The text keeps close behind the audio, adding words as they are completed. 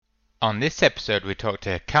On this episode, we talk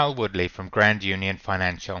to Cal Woodley from Grand Union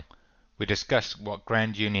Financial. We discuss what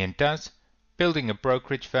Grand Union does, building a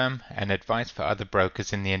brokerage firm, and advice for other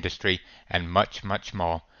brokers in the industry, and much, much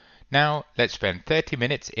more. Now, let's spend 30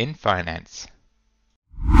 minutes in finance.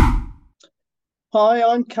 Hi,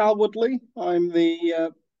 I'm Cal Woodley. I'm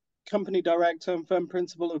the company director and firm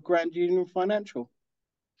principal of Grand Union Financial.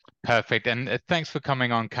 Perfect. And thanks for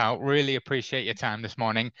coming on, Cal. Really appreciate your time this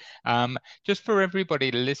morning. Just for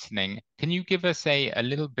everybody listening, can you give us a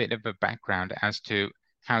little bit of a background as to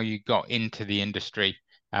how you got into the industry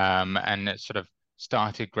and sort of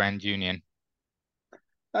started Grand Union?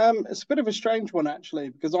 It's a bit of a strange one, actually,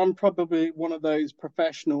 because I'm probably one of those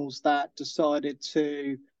professionals that decided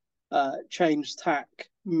to change tack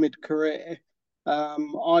mid-career.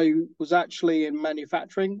 I was actually in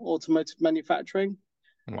manufacturing, automotive manufacturing,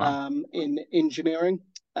 Wow. in engineering,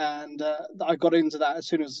 and I got into that as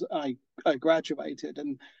soon as I graduated.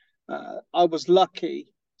 And I was lucky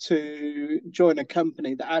to join a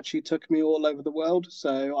company that actually took me all over the world.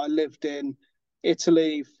 So I lived in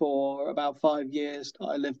Italy for about 5 years.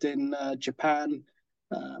 I lived in Japan.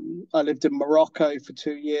 I lived in Morocco for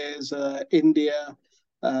 2 years, India,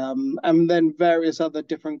 and then various other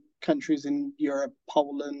different countries in Europe,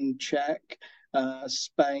 Poland, Czech,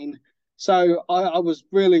 Spain. So I was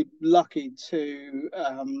really lucky to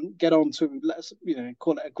get onto, let's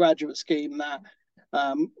call it a graduate scheme that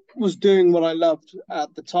was doing what I loved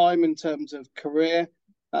at the time in terms of career.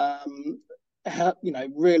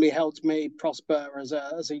 Really helped me prosper as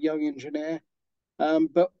a young engineer.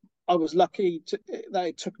 But I was lucky that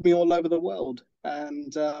it took me all over the world,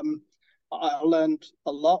 and I learned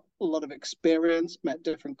a lot of experience, met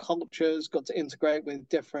different cultures, got to integrate with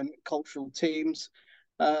different cultural teams,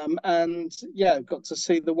 and yeah, got to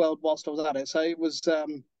see the world whilst I was at it. So it was,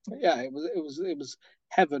 yeah, it was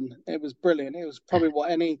heaven. It was brilliant. It was probably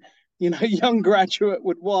what any young graduate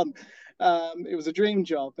would want. It was a dream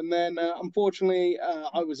job. And then, unfortunately,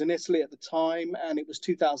 I was in Italy at the time, and it was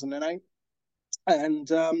 2008.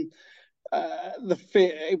 And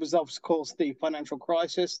it was, of course, the financial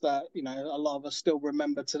crisis that a lot of us still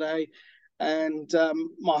remember today. And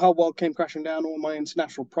my whole world came crashing down. All my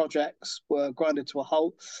international projects were grinded to a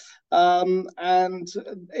halt. And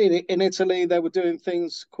in Italy, they were doing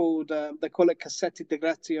things called, they call it cassetti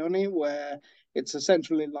integrazioni, where it's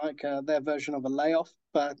essentially like their version of a layoff.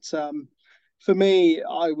 But for me,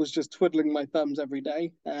 I was just twiddling my thumbs every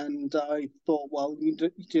day. And I thought, well, do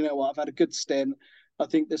you know what? I've had a good stint. I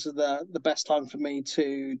think this is the best time for me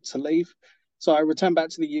to leave. So I returned back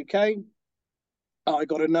to the UK. I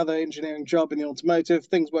got another engineering job in the automotive.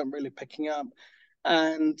 Things weren't really picking up.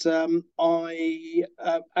 And I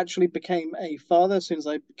actually became a father as soon as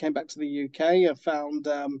I came back to the UK. I found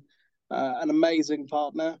an amazing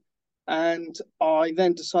partner. And I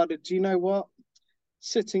then decided, do you know what?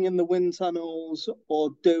 Sitting in the wind tunnels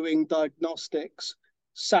or doing diagnostics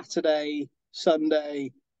Saturday,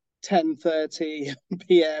 Sunday, 10:30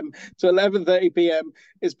 p.m. to 11:30 p.m.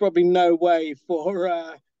 is probably no way for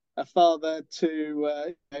a father to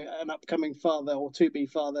an upcoming father or to be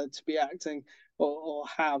father to be acting or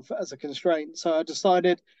have as a constraint. So I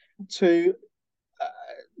decided to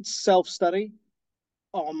self-study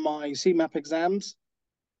on my CMAP exams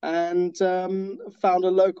and found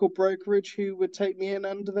a local brokerage who would take me in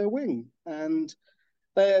under their wing. And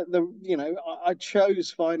I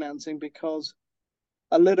chose financing because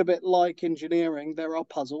a little bit like engineering, there are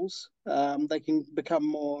puzzles. They can become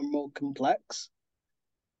more and more complex.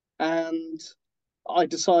 And I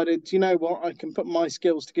decided, you know what, I can put my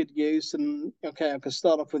skills to good use, and okay, I can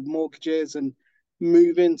start off with mortgages and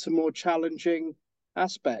move into more challenging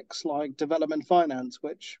aspects like development finance,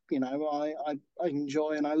 which I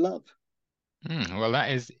enjoy and I love. Well,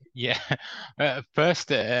 that is, yeah,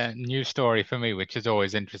 first news story for me, which is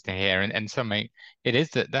always interesting here, and something it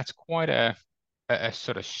is that's quite a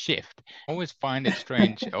sort of shift. I always find it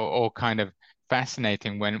strange or kind of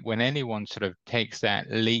fascinating when anyone sort of takes that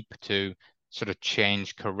leap to sort of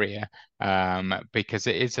change career, because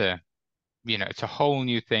it is it's a whole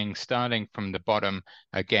new thing starting from the bottom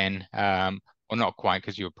again. Well, not quite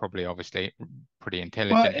because you're probably obviously pretty Well,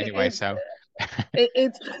 intelligent anyway, so. it,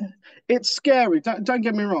 it's it's scary. Don't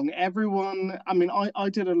get me wrong. Everyone, I mean, I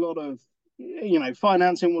did a lot of,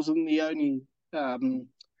 financing wasn't um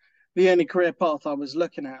the only career path I was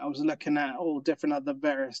looking at. I was looking at all different other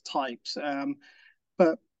various types.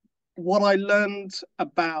 But what I learned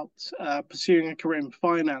about pursuing a career in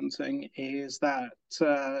financing is that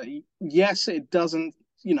yes, it doesn't.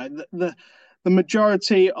 The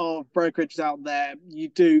majority of brokerages out there, you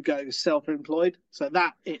do go self-employed. So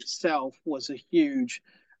that itself was a huge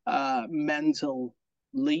mental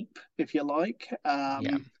leap, if you like.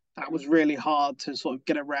 Yeah. That was really hard to sort of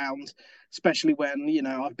get around, especially when,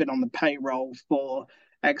 I've been on the payroll for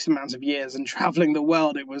X amount of years and traveling the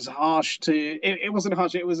world. It was harsh to, it wasn't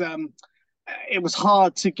harsh, it was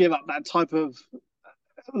hard to give up that type of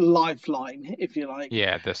lifeline, if you like.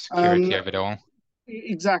 Yeah, the security Um, of it all.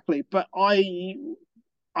 exactly. But I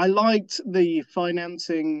liked the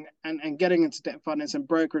financing and getting into debt finance and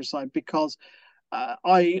brokerage side because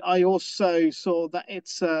I also saw that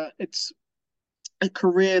it's a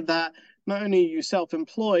career that not only are you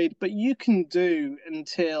self-employed, but you can do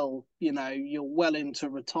until you're well into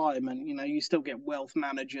retirement. You still get wealth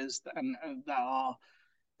managers and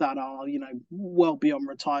that are well beyond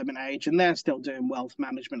retirement age, and they're still doing wealth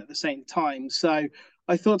management at the same time. So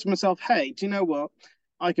I thought to myself, hey, do you know what?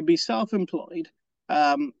 I could be self-employed.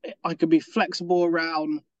 Um, I could be flexible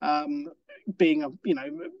around being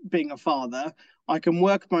a father. I can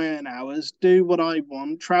work my own hours, do what I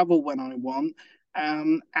want, travel when I want,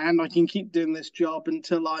 and I can keep doing this job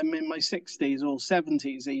until I'm in my 60s or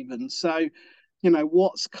 70s even. So,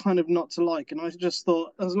 what's kind of not to like? And I just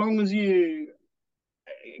thought, as long as you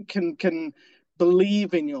can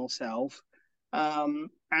believe in yourself. And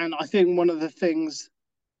I think one of the things,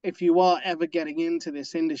 if you are ever getting into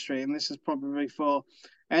this industry, and this is probably for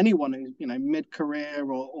anyone who's mid career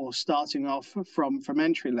or starting off from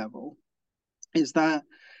entry level, is that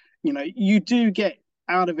you do get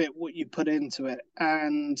out of it what you put into it.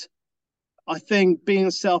 And I think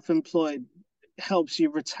being self employed helps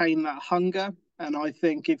you retain that hunger. And I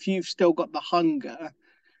think if you've still got the hunger,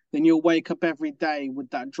 then you'll wake up every day with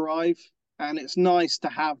that drive. And it's nice to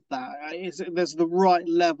have that. There's the right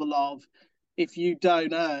level of, if you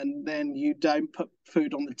don't earn, then you don't put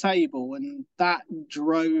food on the table. And that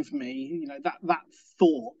drove me, that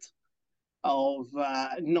thought of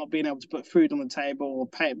not being able to put food on the table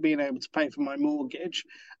or being able to pay for my mortgage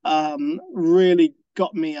really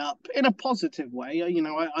got me up in a positive way.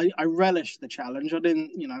 I relished the challenge. I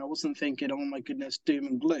didn't, I wasn't thinking, oh my goodness, doom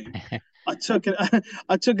and gloom. I took it,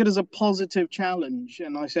 I took it as a positive challenge,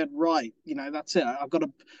 and I said, right, that's it. I've got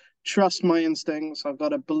to trust my instincts. I've got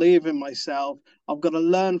to believe in myself. I've got to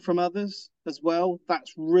learn from others as well.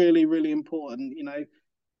 That's really, really important.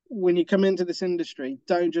 When you come into this industry,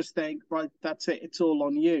 don't just think, right, that's it, it's all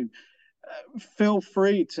on you. Feel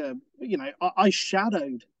free to, I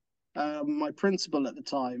shadowed my principal at the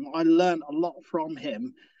time. I learned a lot from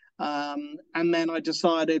him. And then I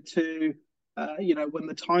decided to, when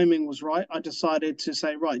the timing was right, I decided to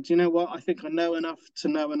say, right, do you know what? I think I know enough to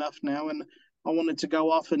know enough now. And I wanted to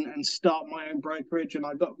go off and start my own brokerage. And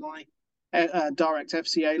I got my direct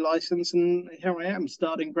FCA license. And here I am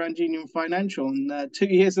starting Grand Union Financial in 2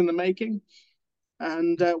 years in the making.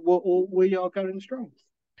 And we are going strong.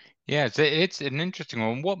 Yeah, it's an interesting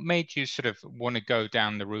one. What made you sort of want to go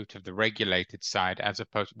down the route of the regulated side as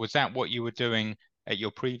opposed, was that what you were doing at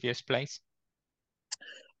your previous place?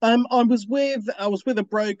 I was with a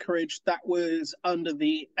brokerage that was under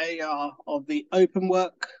the AR of the open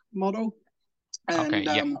work model, Okay,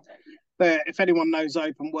 and yeah. if anyone knows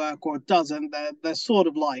open work or doesn't, they're sort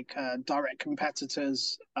of like direct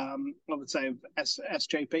competitors. I would say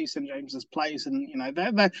SJP, St James's Place, and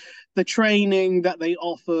the training that they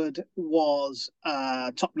offered was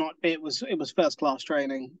top notch. It was first class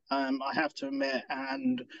training. I have to admit,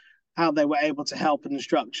 and how they were able to help and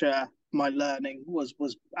structure my learning was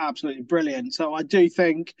absolutely brilliant. So I do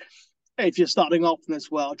think if you're starting off in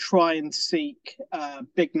this world, try and seek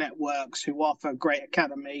big networks who offer great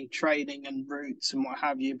academy training and routes and what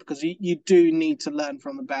have you, because you do need to learn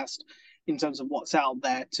from the best in terms of what's out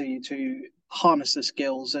there to harness the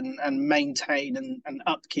skills and maintain and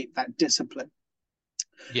upkeep that discipline.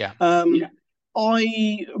 Yeah. Yeah.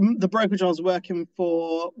 The brokerage I was working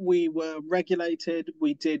for, we were regulated.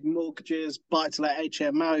 We did mortgages, buy-to-let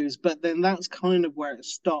HMOs, but then that's kind of where it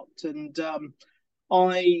stopped. And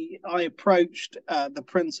I approached the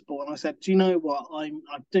principal and I said, "Do you know what?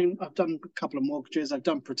 I've done a couple of mortgages, I've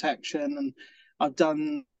done protection, and I've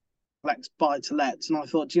done buy to lets." And I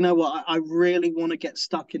thought, "Do you know what? I really want to get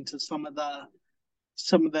stuck into some of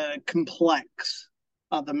the complex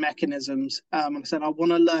other mechanisms." And I said, "I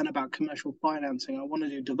want to learn about commercial financing. I want to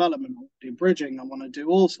do development, I want to do bridging, I want to do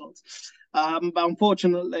all sorts." But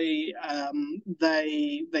unfortunately,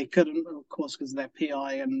 they couldn't, of course, because they're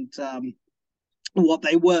PI, and what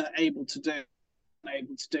they were able to do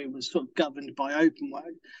was sort of governed by open work.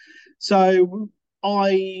 So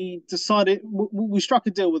I decided we struck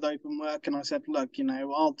a deal with open work, and I said, "Look,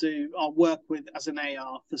 I'll work with as an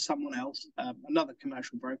AR for someone else, another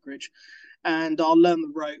commercial brokerage, and I'll learn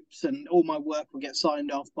the ropes, and all my work will get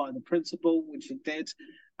signed off by the principal," which it did.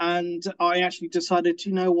 And I actually decided,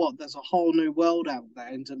 you know what, there's a whole new world out there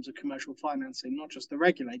in terms of commercial financing, not just the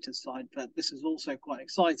regulated side, but this is also quite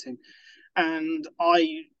exciting. And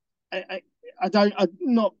I, I don't, I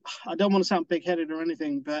don't want to sound big headed or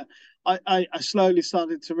anything, but I slowly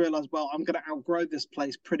started to realize, well, I'm going to outgrow this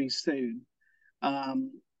place pretty soon.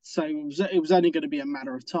 So it was only going to be a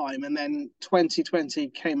matter of time. And then 2020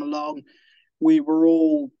 came along. We were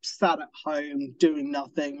all sat at home doing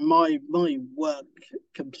nothing. My work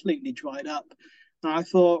completely dried up. And I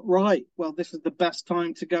thought, right, well, this is the best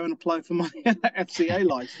time to go and apply for my FCA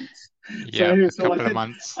license. Yeah, So, a so couple of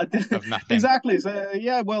months I did of nothing. exactly. So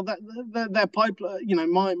yeah, well, their pipe,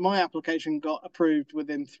 my application got approved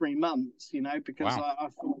within 3 months. Because Wow. I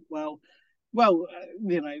thought, well,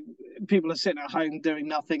 people are sitting at home doing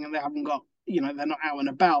nothing and they haven't got, they're not out and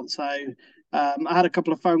about. So I had a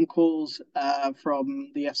couple of phone calls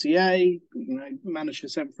from the FCA, managed to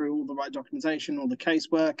send through all the right documentation, all the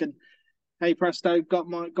casework, and hey presto, got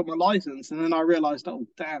my license. And then I realized, oh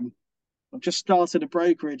damn, I've just started a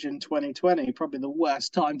brokerage in 2020, probably the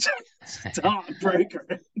worst time to start a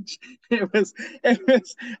brokerage. I was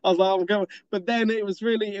like, I'm going, but then it was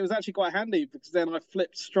actually quite handy because then I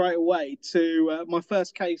flipped straight away to my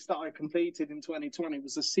first case that I completed in 2020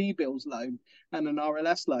 was a C-bills loan and an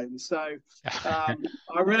RLS loan. So I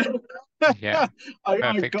really, Yeah, I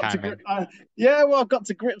perfect got to timing. yeah, well, I got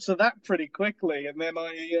to grips with that pretty quickly, and then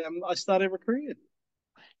I started recruiting.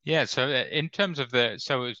 Yeah, so in terms of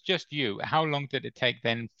so it's just you. How long did it take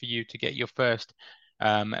then for you to get your first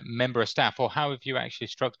member of staff, or how have you actually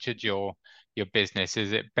structured your business?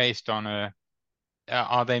 Is it based on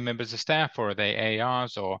are they members of staff, or are they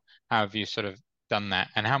ARs, or how have you sort of done that?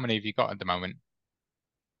 And how many have you got at the moment?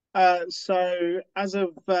 So as of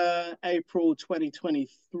April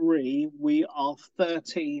 2023, we are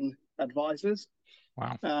 13 advisors,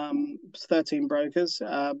 Wow, 13 brokers.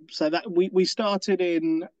 So that we started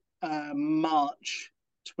in March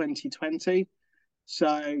 2020.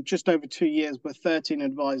 So just over 2 years, we're 13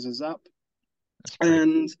 advisors up. that's pretty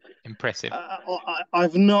And impressive.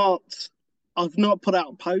 I've not put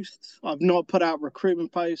out posts. I've not put out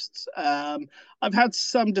recruitment posts. I've had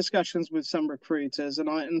some discussions with some recruiters,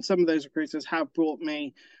 and some of those recruiters have brought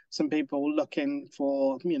me some people looking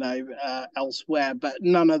for elsewhere, but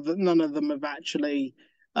none of them have actually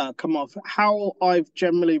come off. How I've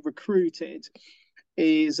generally recruited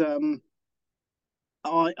is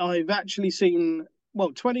I've actually seen,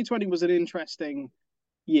 well, 2020 was an interesting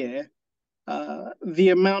year. The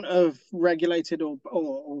amount of regulated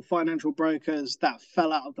or financial brokers that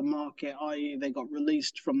fell out of the market, i.e., they got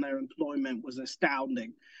released from their employment, was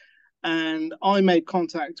astounding. And I made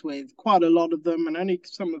contact with quite a lot of them, and only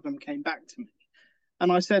some of them came back to me.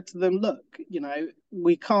 And I said to them, look,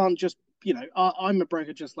 we can't just, I'm a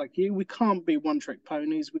broker just like you. We can't be one trick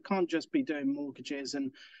ponies. We can't just be doing mortgages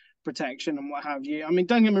and protection and what have you. I mean,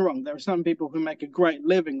 don't get me wrong, there are some people who make a great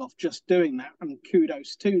living off just doing that, and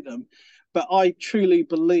kudos to them. But I truly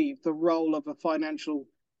believe the role of a financial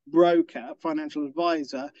broker, financial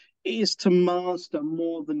advisor, is to master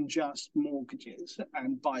more than just mortgages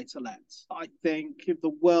and buy to lets. I think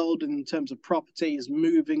the world in terms of property is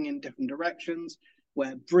moving in different directions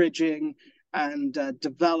where bridging and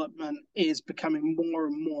development is becoming more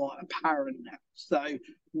and more apparent now. So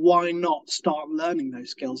why not start learning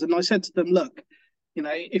those skills? And I said to them, look,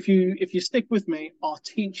 if you stick with me, I'll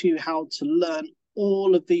teach you how to learn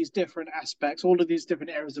all of these different aspects, all of these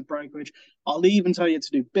different areas of brokerage. I'll even tell you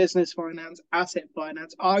to do business finance, asset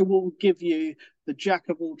finance. I will give you the jack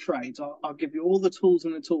of all trades. I'll give you all the tools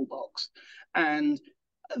in the toolbox. And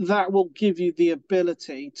that will give you the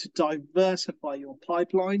ability to diversify your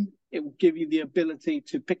pipeline. It will give you the ability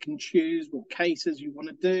to pick and choose what cases you want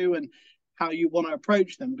to do and how you want to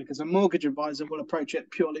approach them, because a mortgage advisor will approach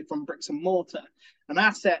it purely from bricks and mortar. An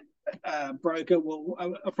asset broker will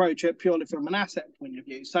approach it purely from an asset point of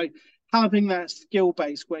view. So having that skill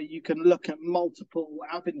base where you can look at multiple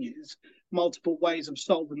avenues, multiple ways of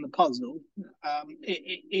solving the puzzle,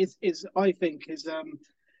 is I think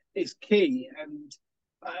is key. And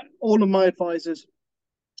all of my advisors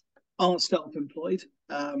are self-employed.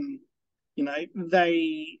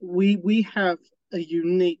 We have a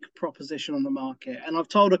unique proposition on the market, and I've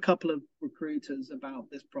told a couple of recruiters about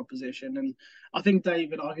this proposition, and I think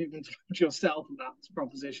David, I've even told yourself about this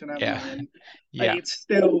proposition, haven't Yeah, I? And yeah, it's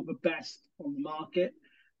still the best on the market.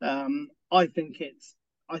 I think it's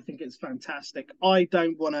fantastic. I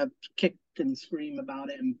don't want to kick and scream about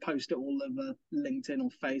it and post it all over LinkedIn or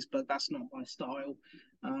Facebook. That's not my style.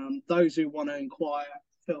 Those who want to inquire,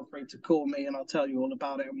 feel free to call me and I'll tell you all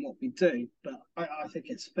about it and what we do. But I think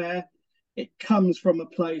it's fair. It comes from a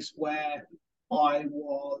place where I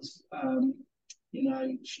was,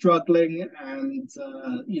 struggling and,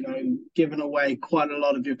 giving away quite a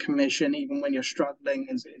lot of your commission, even when you're struggling,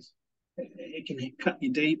 it can cut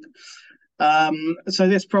you deep. So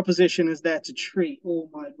this proposition is there to treat all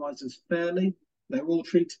my advisors fairly. They're all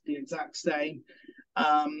treated the exact same.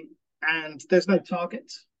 And there's no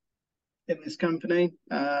targets in this company.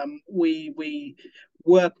 We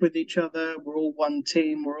work with each other. We're all one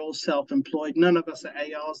team. We're all self-employed. None of us are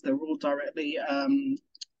ARs. They're all directly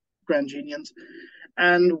grand unions,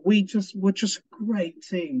 and we're just a great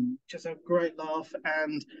team. Just a great laugh.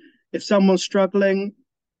 And if someone's struggling,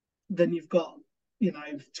 then you've got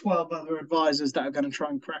 12 other advisors that are going to try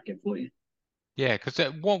and crack it for you. Yeah, because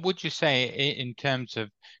what would you say in terms of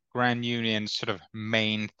Grand Union's sort of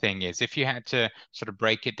main thing is, if you had to sort of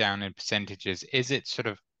break it down in percentages, is it sort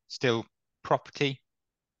of still property,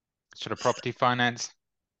 sort of property finance?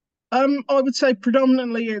 I would say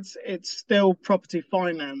predominantly it's still property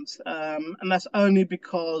finance, and that's only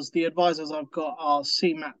because the advisors I've got are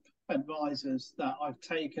CMAP advisors that I've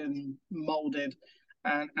taken, molded,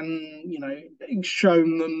 and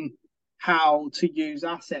shown them how to use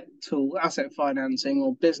asset financing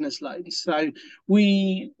or business loans. So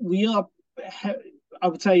we are, I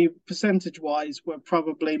would say, percentage wise, we're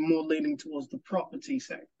probably more leaning towards the property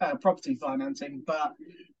financing, but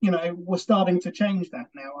we're starting to change that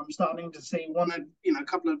now. I'm starting to see a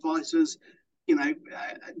couple of advisors,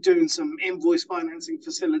 doing some invoice financing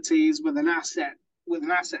facilities with an asset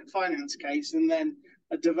finance case, and then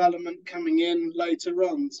a development coming in later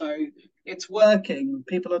on. So it's working.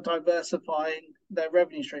 People are diversifying their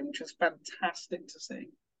revenue stream, which is fantastic to see.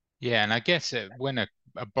 Yeah, and I guess when a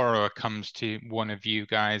borrower comes to one of you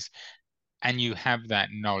guys and you have that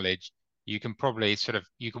knowledge, you can probably sort of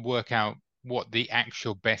you can work out what the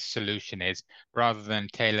actual best solution is rather than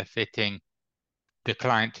tailor fitting the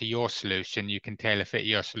client to your solution. You can tailor fit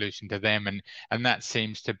your solution to them, and that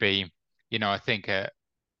seems to be, I think a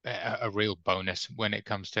real bonus when it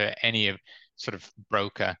comes to any of sort of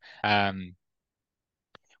broker.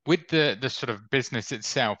 With the sort of business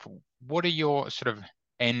itself, what are your sort of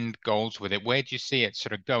end goals with it? Where do you see it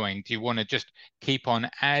sort of going? Do you want to just keep on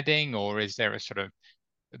adding, or is there a sort of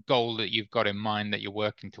goal that you've got in mind that you're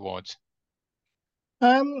working towards?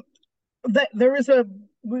 Um, there is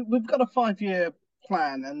we've got a 5 year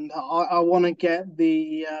plan, and I want to get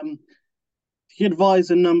the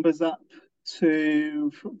advisor numbers up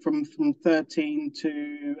to from 13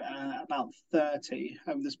 to about 30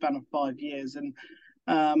 over the span of 5 years. And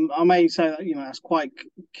I may say that that's quite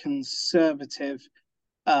conservative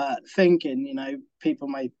thinking. People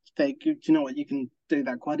may think, you know what, you can do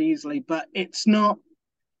that quite easily, but it's not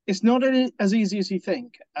as easy as you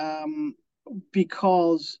think,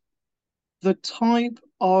 because the type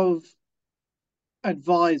of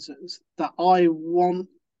advisors that I want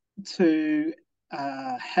to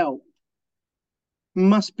help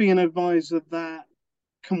must be an advisor that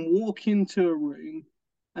can walk into a room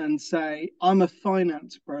and say, I'm a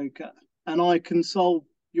finance broker and I can solve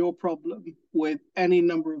your problem with any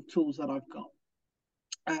number of tools that I've got.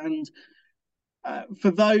 And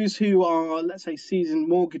for those who are, let's say, seasoned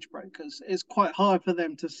mortgage brokers, it's quite hard for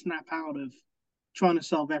them to snap out of trying to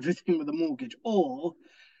solve everything with a mortgage, or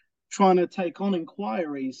trying to take on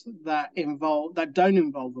inquiries that don't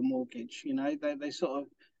involve a mortgage. They sort of,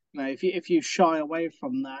 if you shy away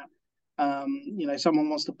from that, someone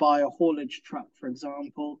wants to buy a haulage truck, for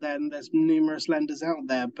example, then there's numerous lenders out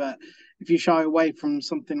there. But if you shy away from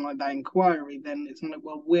something like that inquiry, then it's like,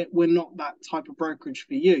 well, we're not that type of brokerage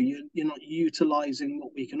for you. You're not utilizing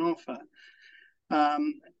what we can offer.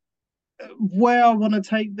 Um, where I want to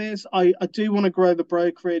take this, I do want to grow the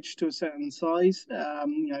brokerage to a certain size,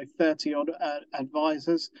 30 odd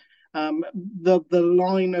advisors. The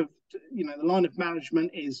line of the line of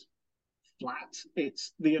management is flat.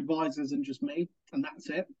 It's the advisors and just me, and that's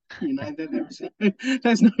it.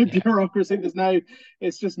 There's no Yeah. bureaucracy.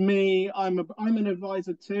 It's just me. I'm an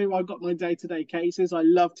advisor too. I've got my day-to-day cases. I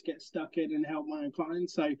love to get stuck in and help my own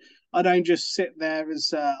clients. So I don't just sit there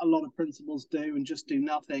as a lot of principals do and just do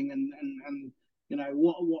nothing and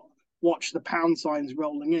what watch the pound signs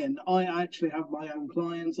rolling in. I actually have my own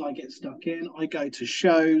clients. I get stuck in. I go to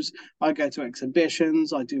shows. I go to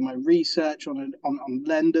exhibitions. I do my research on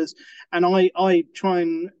lenders, and I try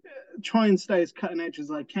and stay as cutting edge as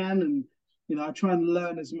I can, and I try and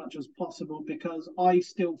learn as much as possible, because I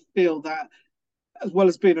still feel that, as well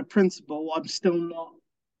as being a principal, I'm still not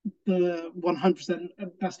the 100%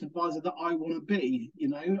 best advisor that I want to be.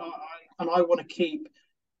 And I want to keep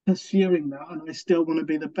pursuing that, and I still want to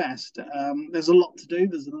be the best. There's a lot to do.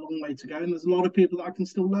 There's a long way to go, and there's a lot of people that I can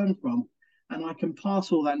still learn from, and I can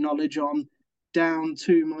pass all that knowledge on down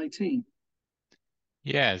to my team.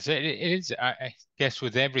 Yes, it is. I guess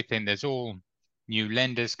with everything, there's all new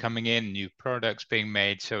lenders coming in, new products being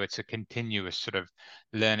made, so it's a continuous sort of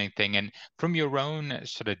learning thing. And from your own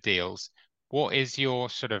sort of deals, what is your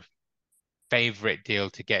sort of favorite deal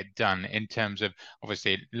to get done in terms of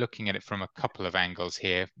obviously looking at it from a couple of angles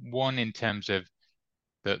here? One in terms of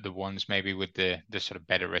the ones maybe with the sort of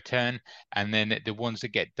better return, and then the ones that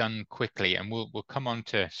get done quickly. And we'll come on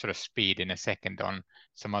to sort of speed in a second on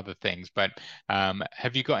some other things. But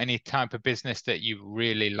have you got any type of business that you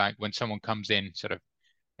really like when someone comes in sort of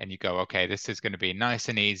and you go, okay, this is going to be nice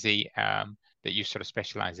and easy, that you sort of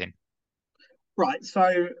specialize in? Right.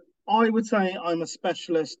 So I would say I'm a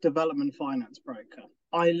specialist development finance broker.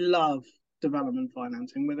 I love development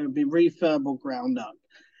financing, whether it be refurb or ground up.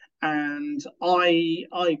 And I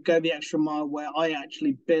go the extra mile where I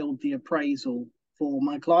actually build the appraisal for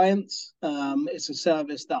my clients. It's a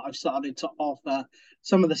service that I've started to offer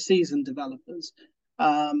some of the seasoned developers.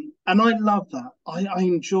 And I love that. I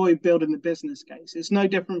enjoy building the business case. It's no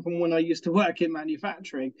different from when I used to work in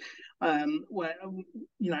manufacturing, where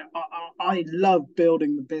I love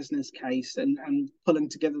building the business case and pulling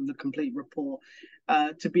together the complete report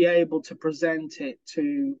to be able to present it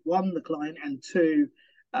to one, the client, and two,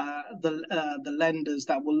 the lenders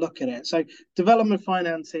that will look at it. So development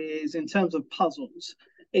finance is, in terms of puzzles,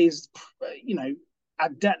 is you know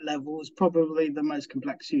at debt level is probably the most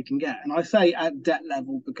complex you can get. And I say at debt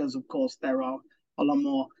level because, of course, there are a lot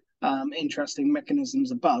more interesting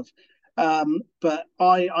mechanisms above. But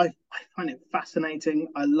I find it fascinating.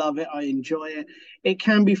 I love it. I enjoy it. It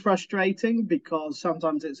can be frustrating because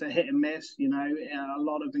sometimes it's a hit and miss. A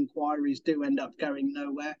lot of inquiries do end up going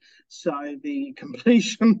nowhere. So the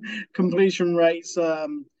completion rates,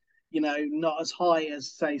 not as high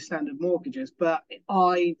as say standard mortgages. But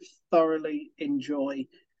I thoroughly enjoy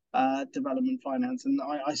development finance, and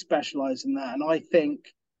I specialize in that. And I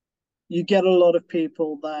think you get a lot of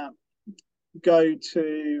people that go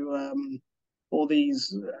to all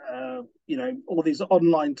these all these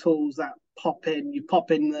online tools that you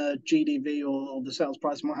pop in the GDV or the sales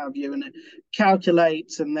price and what have you, and it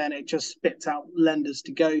calculates, and then it just spits out lenders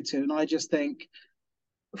to go to. And I just think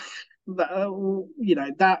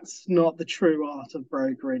that that's not the true art of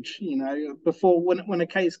brokerage. Before, when a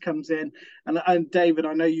case comes in, and David,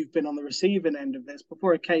 I know you've been on the receiving end of this.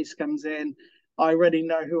 Before a case comes in, I already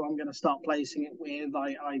know who I'm going to start placing it with.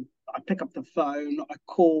 I pick up the phone, I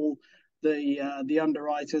call the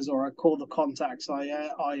underwriters, or I call the contacts.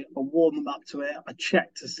 I warm them up to it. I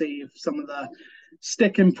check to see if some of the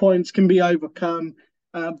sticking points can be overcome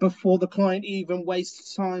before the client even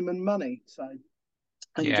wastes time and money. So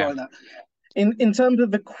I Yeah. enjoy that. In terms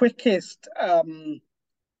of the quickest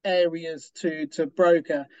areas to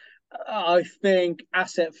broker, I think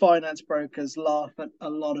asset finance brokers laugh at a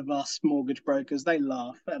lot of us mortgage brokers. They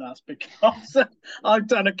laugh at us because I've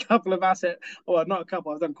done a couple of well, not a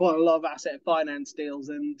couple, I've done quite a lot of asset finance deals,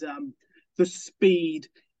 and the speed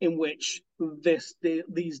in which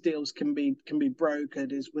these deals can be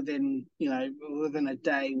brokered is within a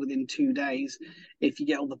day, within 2 days, if you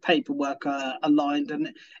get all the paperwork aligned,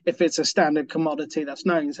 and if it's a standard commodity that's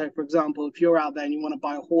known. So, for example, if you're out there and you want to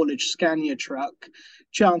buy a haulage Scania truck,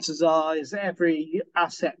 chances are is every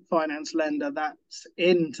asset finance lender that's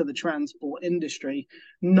into the transport industry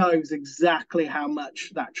knows exactly how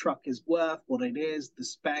much that truck is worth, what it is, the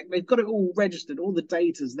spec. They've got it all registered, all the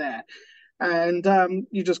data's there. And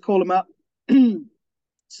you just call them up,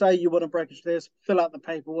 say you want to brokerage this, fill out the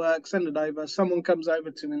paperwork, send it over. Someone comes over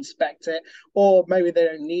to inspect it, or maybe they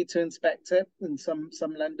don't need to inspect it in some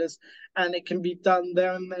lenders, and it can be done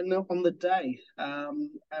there and then on the day.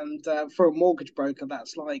 And for a mortgage broker,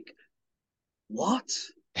 that's like, what?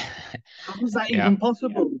 How is that Yeah. even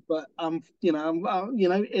possible? But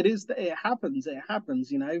it is. It happens. It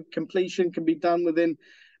happens. Completion can be done within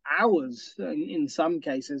hours in some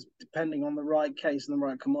cases, depending on the right case and the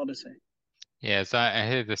right commodity. Yes, I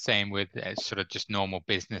hear the same with sort of just normal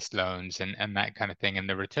business loans and that kind of thing. And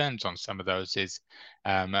the returns on some of those is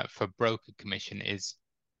for broker commission is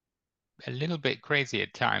a little bit crazy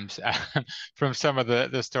at times from some of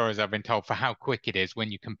the stories I've been told for how quick it is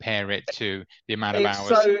when you compare it to the amount of It's hours.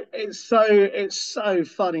 so it's so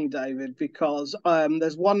funny, David, because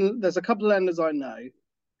there's a couple of lenders I know,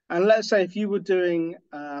 and let's say if you were doing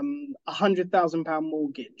 £100,000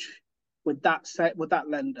 mortgage with that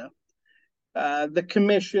lender, the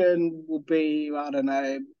commission will be, I don't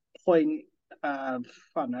know, point I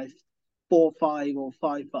don't know, 4.5 or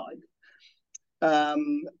 5.5.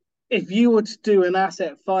 If you were to do an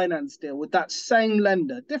asset finance deal with that same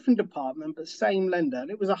lender, different department, but same lender, and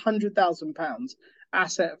it was £100,000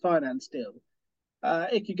 asset finance deal,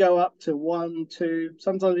 It could go up to 1, 2,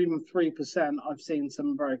 sometimes even 3%. I've seen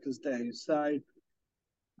some brokers do. So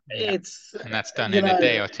Yeah. it's, And that's done you in a know,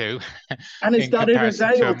 day or two and it's in done in a comparison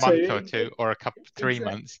day to a or month or two. two or a couple, three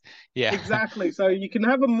Exactly. months. Yeah. Exactly. So you can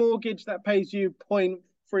have a mortgage that pays you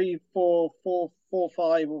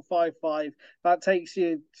 0.3445 or 55. That takes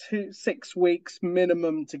you 6 weeks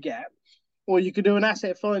minimum to get. Or you could do an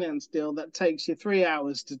asset finance deal that takes you 3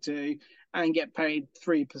 hours to do and get paid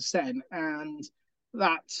 3%. And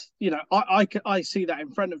that's, I see that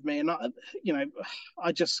in front of me, and you know,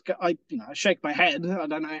 I shake my head. I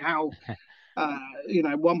don't know how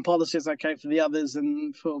one policy is okay for the others,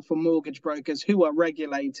 and for mortgage brokers who are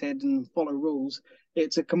regulated and follow rules,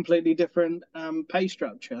 it's a completely different pay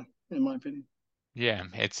structure, in my opinion. Yeah.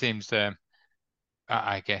 It seems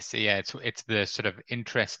I guess yeah, it's the sort of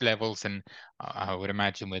interest levels, and I would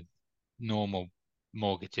imagine with normal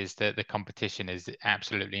mortgages, the competition is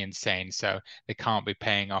absolutely insane. So they can't be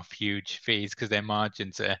paying off huge fees because their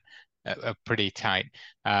margins are pretty tight.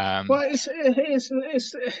 Um, Well, it's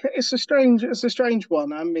a strange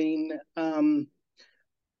one. I mean,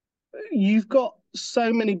 you've got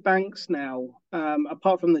so many banks now,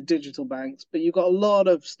 apart from the digital banks, but you've got a lot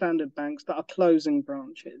of standard banks that are closing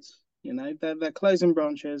branches. They're closing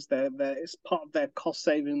branches. It's part of their cost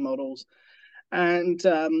saving models. And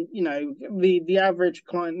the average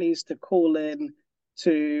client needs to call in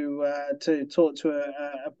to talk to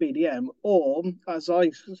a BDM, or as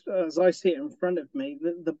I see it in front of me,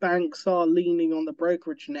 the banks are leaning on the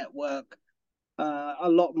brokerage network a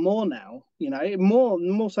lot more now.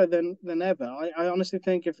 More so than ever. I honestly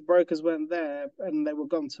think if the brokers weren't there and they were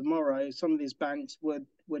gone tomorrow, some of these banks would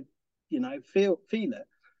feel it,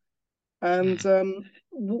 and hmm,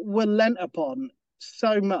 were lent upon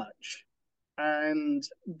so much. And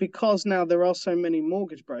because now there are so many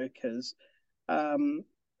mortgage brokers, um,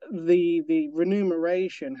 the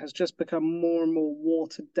remuneration has just become more and more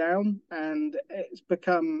watered down, and it's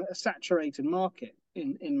become a saturated market.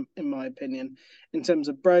 In my opinion, in terms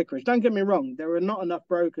of brokerage, don't get me wrong, there are not enough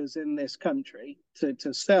brokers in this country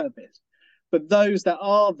to service, but those that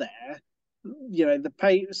are there,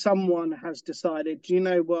 someone has decided, you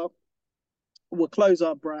know what, we'll close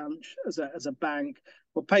our branch as a bank.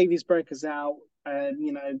 We'll pay these brokers out,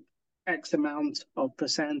 and X amount of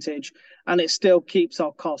percentage, and it still keeps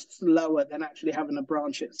our costs lower than actually having a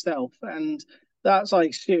branch itself. And that's,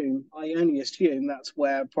 I only assume that's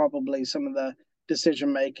where probably some of the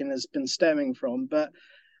decision making has been stemming from. But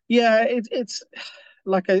yeah, it's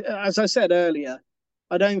like as I said earlier,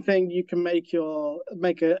 I don't think you can make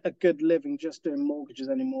a good living just doing mortgages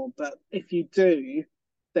anymore. But if you do,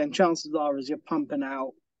 then chances are is you're pumping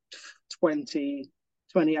out 20,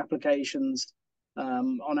 20 applications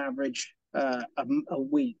on average a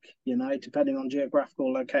week, depending on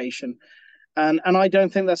geographical location. And I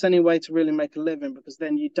don't think that's any way to really make a living, because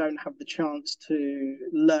then you don't have the chance to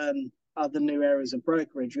learn other new areas of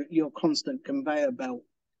brokerage. You're constant conveyor belt.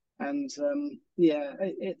 And yeah,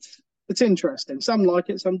 it's interesting. Some like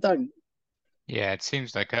it, some don't. yeah, it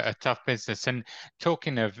seems like a tough business. And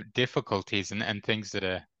talking of difficulties and things that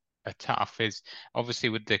are tough is obviously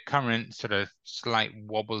with the current sort of slight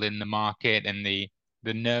wobble in the market and the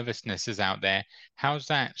nervousness is out there. How's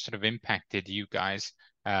that sort of impacted you guys,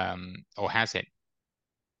 or has it?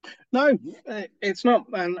 No, it's not,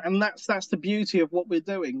 and that's the beauty of what we're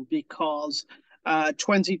doing, because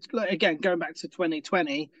 20 again, going back to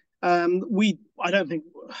 2020, we I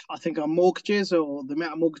think our mortgages, or the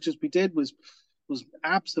amount of mortgages we did, was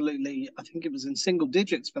absolutely, I think it was in single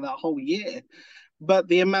digits for that whole year. But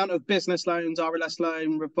the amount of business loans, RLS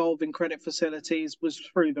loan, revolving credit facilities was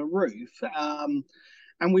through the roof.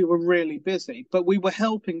 And we were really busy, but we were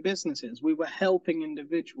helping businesses, we were helping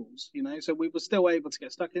individuals, so we were still able to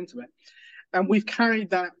get stuck into it. And we've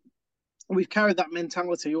carried that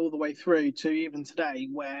mentality all the way through to even today,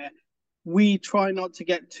 where we try not to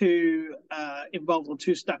get too involved or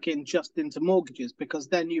too stuck in just into mortgages, because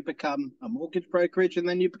then you become a mortgage brokerage and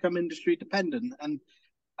then you become industry dependent. And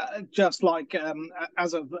just like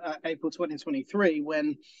as of April 2023,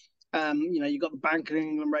 when you got the Bank of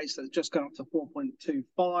England rates that's just gone up to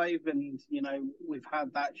 4.25, and we've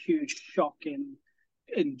had that huge shock in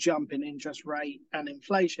jump in interest rate and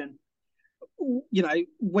inflation.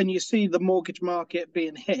 When you see the mortgage market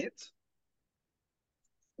being hit,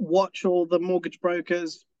 watch all the mortgage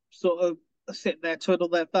brokers sort of sit there, twiddle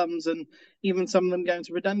their thumbs, and even some of them go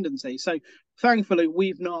into redundancy. So thankfully,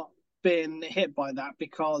 we've not been hit by that,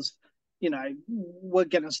 because we're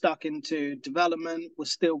getting stuck into development. We've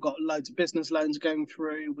still got loads of business loans going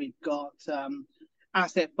through. We've got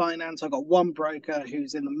asset finance. I've got one broker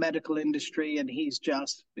who's in the medical industry, and he's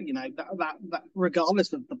just, that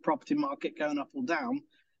regardless of the property market going up or down,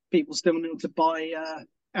 people still need to buy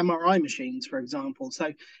MRI machines, for example.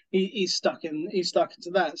 So he's stuck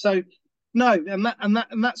into that. So no,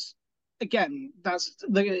 and that's again, that's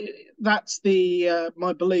the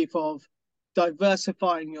my belief of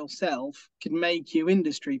diversifying yourself can make you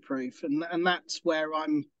industry proof, and that's why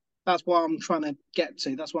I'm trying to get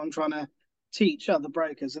to. That's what I'm trying to teach other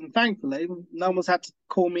brokers. And thankfully, no one's had to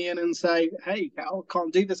call me in and say, "Hey, Cal,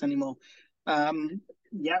 can't do this anymore."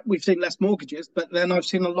 Yeah, we've seen less mortgages, but then I've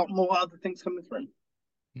seen a lot more other things coming through.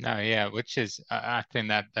 No, yeah, which is I think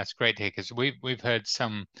that's great to hear because we've heard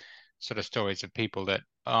some sort of stories of people that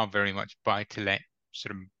are very much buy to let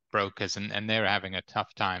sort of brokers and they're having a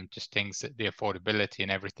tough time. Just things that the affordability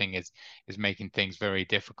and everything is making things very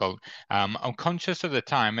difficult. I'm conscious of the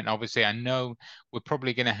time, and obviously I know we're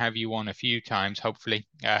probably going to have you on a few times, hopefully,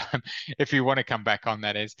 if you want to come back on,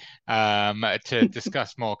 that is, to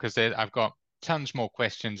discuss more because I've got tons more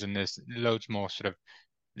questions and there's loads more sort of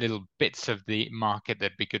little bits of the market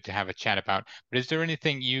that'd be good to have a chat about. But is there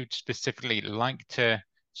anything you'd specifically like to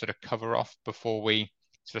sort of cover off before we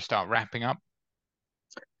sort of start wrapping up?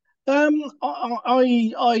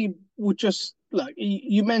 I would just look.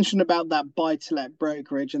 You mentioned about that buy-to-let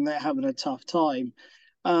brokerage, and they're having a tough time.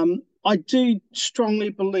 I do strongly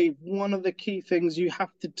believe one of the key things you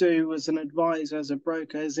have to do as an advisor, as a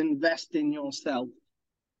broker, is invest in yourself.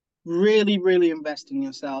 Really, really invest in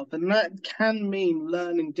yourself, and that can mean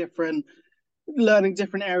learning different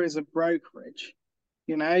areas of brokerage.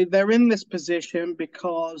 They're in this position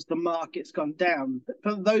because the market's gone down. But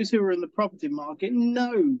for those who are in the property market,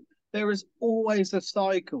 no, there is always a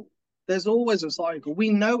cycle. There's always a cycle. We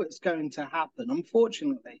know it's going to happen,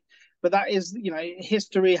 unfortunately. But that is,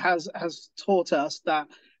 history has taught us that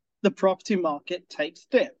the property market takes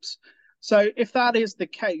dips. So if that is the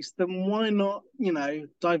case, then why not,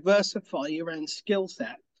 diversify your own skill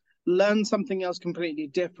set, learn something else completely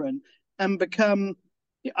different, and become,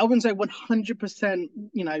 I wouldn't say 100%,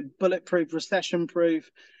 bulletproof, recession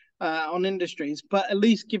proof on industries, but at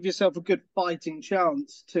least give yourself a good fighting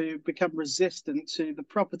chance to become resistant to the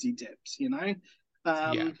property dips. Yeah,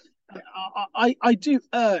 Um, I do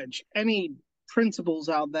urge any principals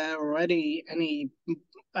out there or any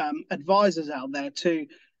advisors out there to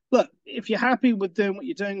look, if you're happy with doing what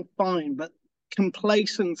you're doing, fine, but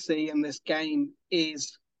complacency in this game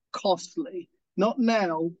is costly. Not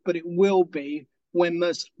now, but it will be when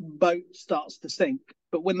this boat starts to sink.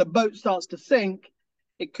 But when the boat starts to sink,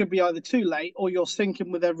 it could be either too late or you're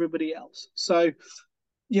sinking with everybody else. So,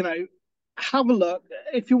 you know, have a look.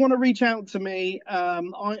 If you want to reach out to me,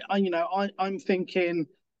 I'm thinking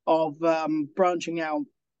of branching out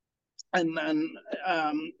and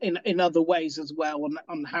in other ways as well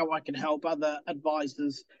on how I can help other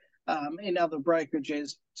advisors in other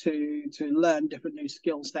brokerages to learn different new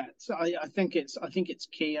skill sets. I think it's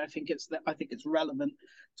key. I think it's relevant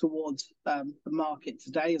towards the market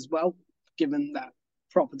today as well, given that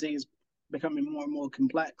property is becoming more and more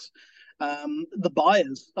complex. The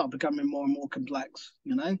buyers are becoming more and more complex.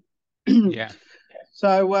 yeah.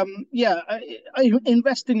 So I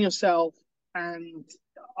invest in yourself, and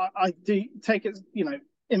I do take it.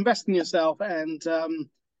 Invest in yourself, and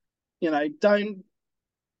don't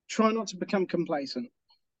try not to become complacent.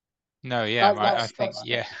 No, yeah, That, I that's think that's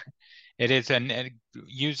yeah, it is, and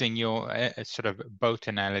using your sort of boat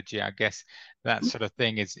analogy, I guess that sort of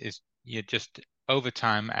thing is you're just over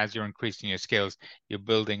time as you're increasing your skills, you're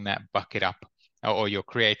building that bucket up, or you're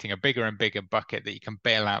creating a bigger and bigger bucket that you can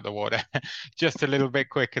bail out the water just a little bit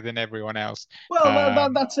quicker than everyone else. well,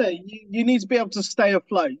 Um, that's it. You need to be able to stay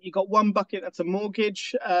afloat. You got one bucket that's a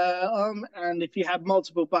mortgage, and if you have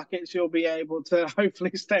multiple buckets, you'll be able to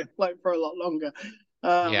hopefully stay afloat for a lot longer.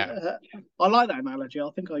 yeah. I like that analogy. I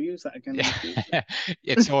think I'll use that again in Yeah, the future.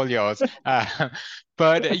 it's all yours.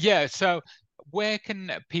 But yeah, so where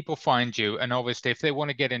can people find you? And obviously, if they want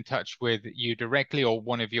to get in touch with you directly or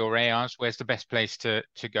one of your ARs, where's the best place to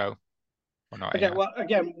go? Or not Okay, ARs? well,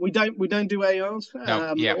 again, we don't do ARs.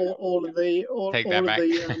 No, yeah, take that All of back.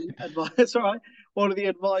 the advice, all right. All of the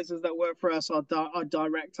advisors that work for us are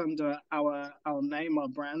direct under our name, our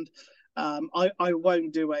brand. I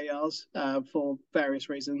won't do ARs for various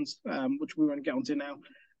reasons, which we won't get onto now.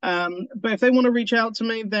 But if they want to reach out to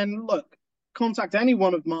me, then look, contact any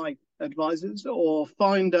one of my advisors or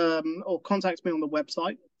find or contact me on the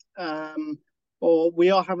website. Um, or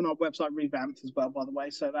we are having our website revamped as well, by the way.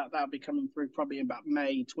 So that'll be coming through probably about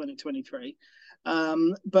May 2023.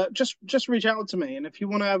 But just reach out to me, and if you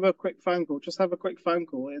want to have a quick phone call, just have a quick phone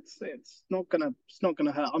call. It's not gonna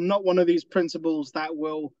hurt. I'm not one of these principals that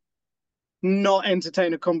will not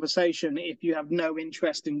entertain a conversation if you have no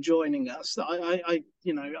interest in joining us. I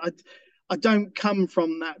don't come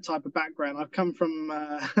from that type of background. I've come from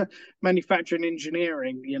manufacturing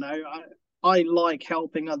engineering. I like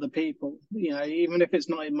helping other people. Even if it's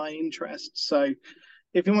not in my interest. So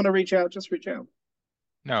if you want to reach out, just reach out.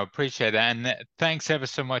 No, appreciate that. And thanks ever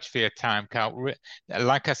so much for your time, Carl.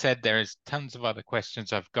 Like I said, there is tons of other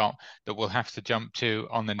questions I've got that we'll have to jump to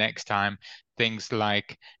on the next time. Things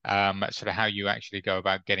like sort of how you actually go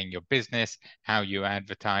about getting your business, how you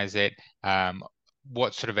advertise it,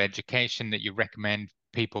 what sort of education that you recommend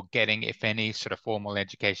people getting, if any, sort of formal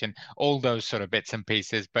education, all those sort of bits and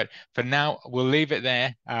pieces. But for now, we'll leave it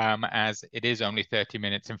there, as it is only 30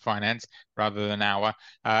 minutes in finance rather than an hour.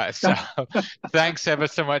 So thanks ever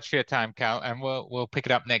so much for your time, Cal, and we'll pick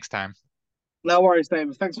it up next time. No worries,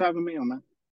 David. Thanks for having me on, man.